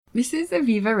This is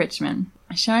Aviva Richman,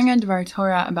 sharing a Dvar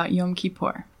Torah about Yom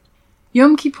Kippur.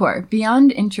 Yom Kippur,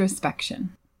 beyond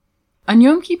introspection. On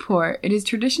Yom Kippur, it is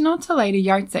traditional to light a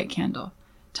yahrzeit candle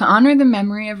to honor the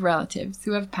memory of relatives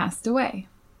who have passed away.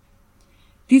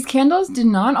 These candles did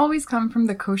not always come from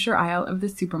the kosher aisle of the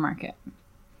supermarket.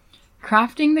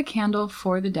 Crafting the candle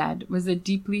for the dead was a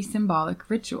deeply symbolic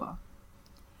ritual.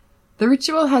 The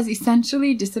ritual has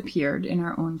essentially disappeared in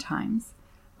our own times,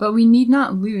 but we need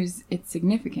not lose its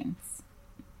significance.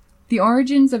 The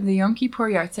origins of the Yom Kippur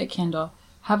Yahrzeit candle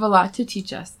have a lot to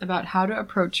teach us about how to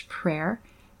approach prayer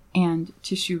and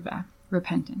teshuvah,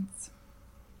 repentance.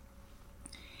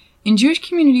 In Jewish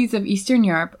communities of Eastern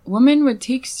Europe, women would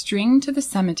take string to the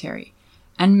cemetery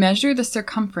and measure the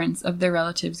circumference of their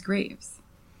relatives' graves.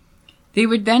 They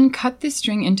would then cut the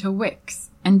string into wicks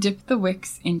and dip the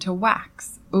wicks into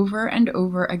wax over and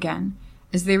over again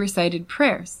as they recited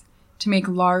prayers to make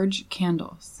large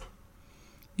candles.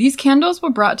 These candles were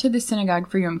brought to the synagogue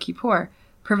for Yom Kippur,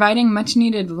 providing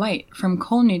much-needed light from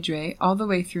Kol Nidre all the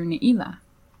way through Ne'ilah.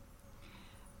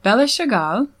 Bella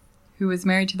Chagall, who was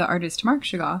married to the artist Marc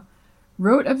Chagall,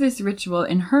 wrote of this ritual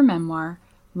in her memoir,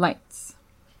 Lights.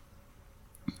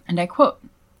 And I quote,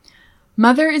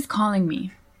 "Mother is calling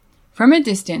me. From a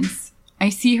distance, I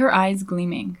see her eyes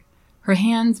gleaming, her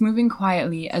hands moving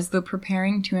quietly as though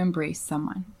preparing to embrace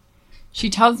someone. She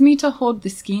tells me to hold the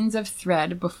skeins of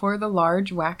thread before the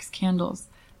large wax candles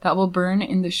that will burn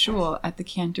in the shul at the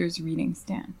cantor's reading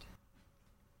stand."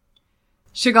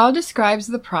 Chagall describes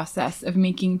the process of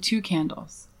making two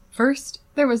candles. First,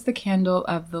 there was the candle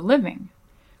of the living,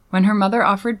 when her mother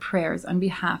offered prayers on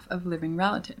behalf of living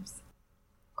relatives.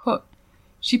 Quote,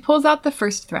 "She pulls out the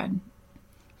first thread.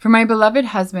 For my beloved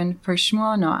husband, for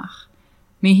Shmuel Noach,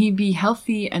 may he be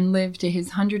healthy and live to his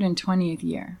 120th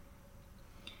year.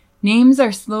 Names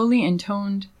are slowly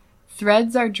intoned,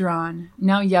 threads are drawn,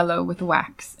 now yellow with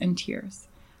wax and tears.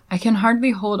 I can hardly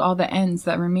hold all the ends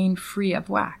that remain free of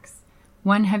wax.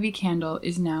 One heavy candle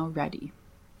is now ready."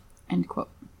 End quote.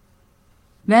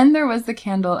 Then there was the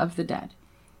candle of the dead.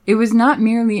 It was not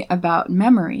merely about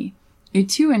memory. It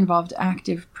too involved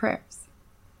active prayers.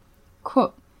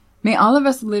 Quote, "May all of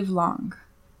us live long.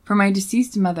 For my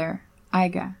deceased mother,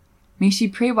 Aiga, may she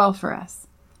pray well for us.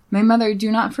 My mother,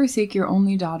 do not forsake your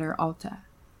only daughter, Alta."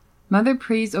 Mother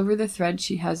prays over the thread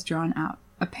she has drawn out.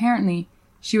 Apparently,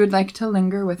 she would like to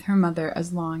linger with her mother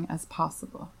as long as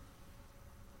possible.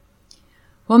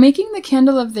 While making the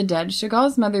candle of the dead,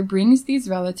 Chagall's mother brings these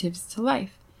relatives to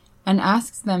life and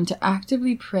asks them to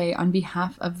actively pray on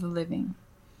behalf of the living.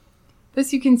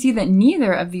 Thus you can see that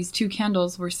neither of these two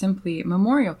candles were simply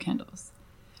memorial candles.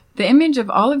 The image of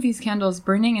all of these candles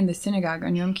burning in the synagogue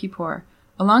on Yom Kippur,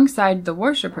 alongside the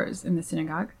worshippers in the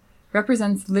synagogue,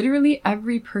 represents literally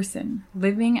every person,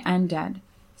 living and dead,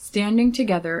 standing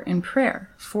together in prayer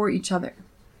for each other.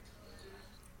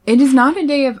 It is not a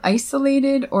day of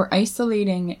isolated or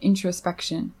isolating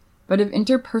introspection, but of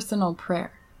interpersonal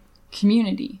prayer,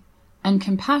 community, and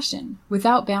compassion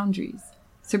without boundaries,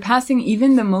 surpassing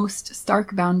even the most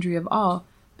stark boundary of all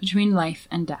between life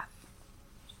and death.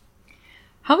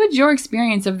 How would your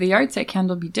experience of the yahrzeit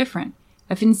candle be different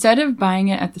if instead of buying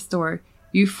it at the store,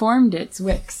 you formed its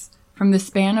wicks from the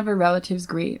span of a relative's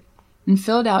grave and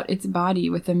filled out its body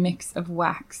with a mix of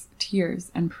wax, tears,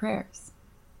 and prayers?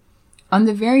 On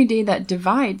the very day that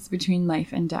divides between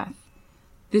life and death,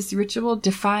 this ritual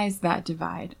defies that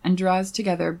divide and draws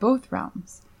together both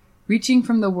realms, reaching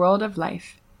from the world of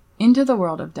life into the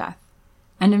world of death,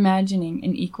 and imagining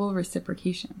an equal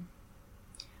reciprocation.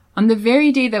 On the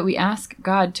very day that we ask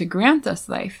God to grant us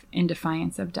life in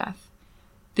defiance of death,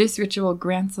 this ritual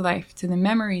grants life to the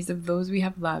memories of those we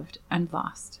have loved and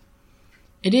lost.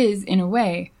 It is, in a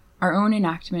way, our own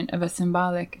enactment of a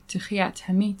symbolic Techiyat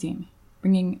Hametim,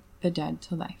 bringing the dead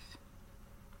to life.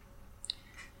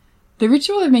 The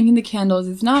ritual of making the candles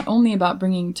is not only about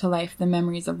bringing to life the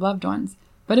memories of loved ones,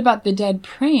 but about the dead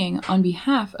praying on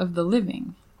behalf of the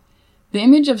living. The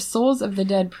image of souls of the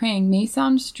dead praying may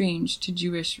sound strange to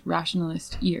Jewish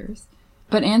rationalist ears,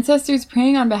 but ancestors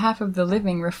praying on behalf of the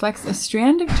living reflects a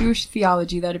strand of Jewish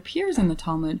theology that appears in the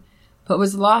Talmud, but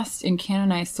was lost in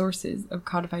canonized sources of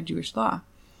codified Jewish law.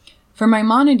 For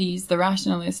Maimonides, the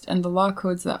rationalist, and the law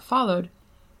codes that followed,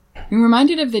 being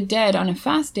reminded of the dead on a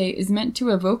fast day is meant to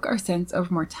evoke our sense of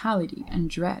mortality and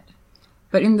dread.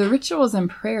 But in the rituals and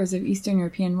prayers of Eastern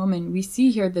European women, we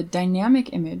see here the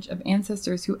dynamic image of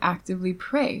ancestors who actively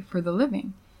pray for the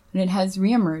living, and it has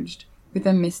reemerged with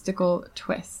a mystical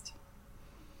twist.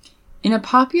 In a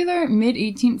popular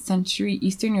mid-18th century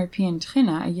Eastern European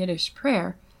tchina, a Yiddish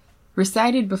prayer,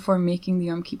 recited before making the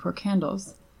Yom Kippur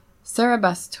candles,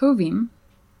 Sarabas Tovim,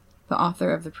 the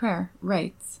author of the prayer,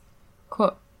 writes,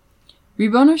 quote,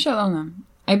 Ribono shel olam,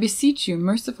 I beseech you,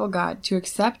 merciful God, to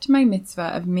accept my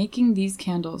mitzvah of making these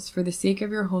candles for the sake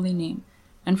of your holy name,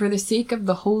 and for the sake of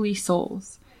the holy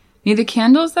souls. May the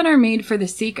candles that are made for the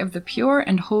sake of the pure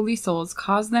and holy souls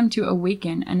cause them to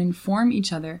awaken and inform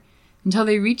each other until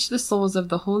they reach the souls of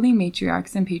the holy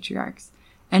matriarchs and patriarchs,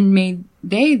 and may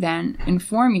they then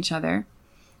inform each other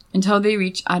until they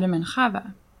reach Adam and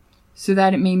Chava, so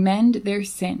that it may mend their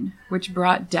sin, which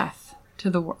brought death to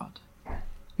the world.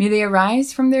 May they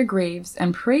arise from their graves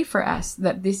and pray for us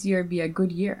that this year be a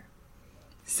good year.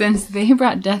 Since they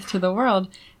brought death to the world,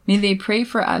 may they pray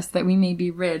for us that we may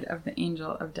be rid of the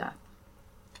angel of death.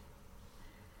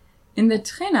 In the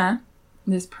Tchina,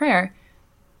 this prayer,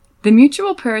 the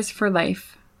mutual prayers for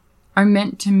life are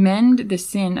meant to mend the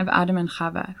sin of Adam and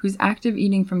Chava, whose act of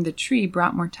eating from the tree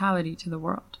brought mortality to the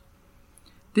world.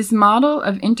 This model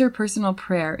of interpersonal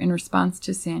prayer in response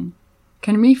to sin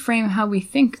can reframe how we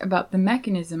think about the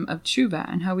mechanism of tshuva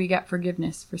and how we get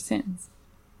forgiveness for sins.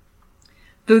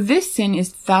 Though this sin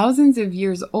is thousands of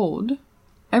years old,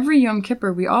 every Yom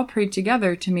Kippur we all pray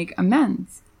together to make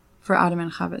amends for Adam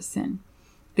and Chava's sin.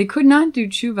 They could not do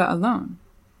tshuva alone.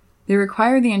 They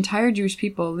require the entire Jewish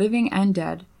people, living and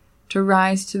dead, to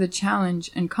rise to the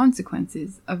challenge and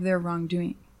consequences of their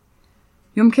wrongdoing.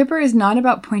 Yom Kippur is not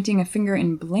about pointing a finger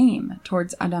in blame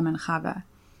towards Adam and Chava.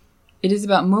 It is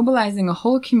about mobilizing a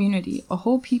whole community, a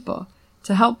whole people,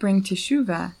 to help bring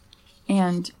teshuvah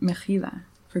and mechila,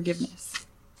 forgiveness.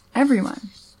 Everyone,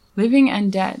 living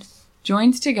and dead,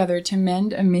 joins together to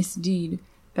mend a misdeed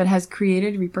that has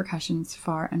created repercussions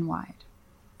far and wide.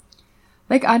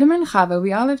 Like Adam and Chava,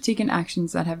 we all have taken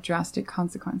actions that have drastic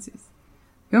consequences.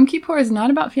 Yom Kippur is not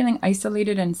about feeling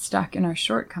isolated and stuck in our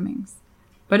shortcomings,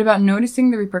 but about noticing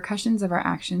the repercussions of our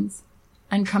actions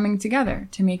and coming together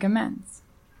to make amends.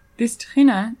 This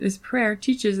Tchina, this prayer,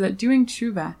 teaches that doing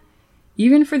tshuva,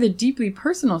 even for the deeply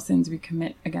personal sins we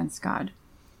commit against God,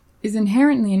 is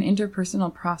inherently an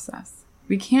interpersonal process.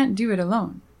 We can't do it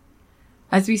alone.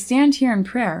 As we stand here in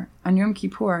prayer on Yom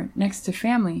Kippur next to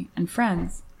family and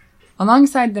friends,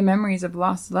 alongside the memories of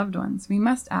lost loved ones, we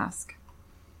must ask,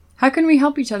 how can we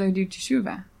help each other do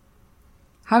teshuvah?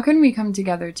 How can we come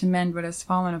together to mend what has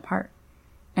fallen apart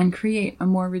and create a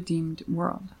more redeemed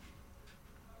world?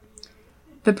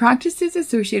 The practices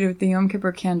associated with the Yom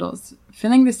Kippur candles,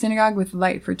 filling the synagogue with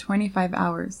light for 25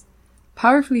 hours,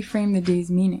 powerfully frame the day's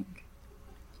meaning.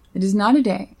 It is not a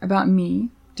day about me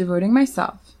devoting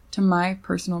myself to my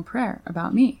personal prayer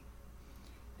about me.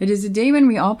 It is a day when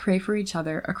we all pray for each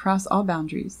other across all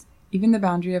boundaries, even the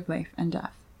boundary of life and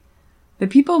death. The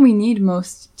people we need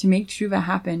most to make tshuva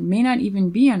happen may not even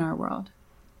be in our world,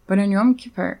 but on Yom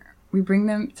Kippur, we bring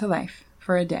them to life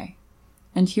for a day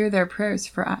and hear their prayers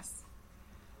for us.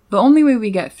 The only way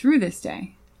we get through this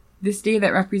day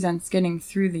that represents getting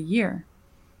through the year,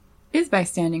 is by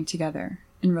standing together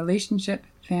in relationship,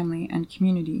 family, and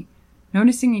community,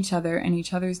 noticing each other and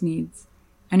each other's needs,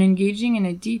 and engaging in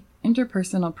a deep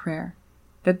interpersonal prayer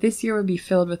that this year will be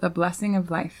filled with a blessing of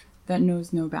life that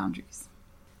knows no boundaries.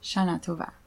 Shana Tova.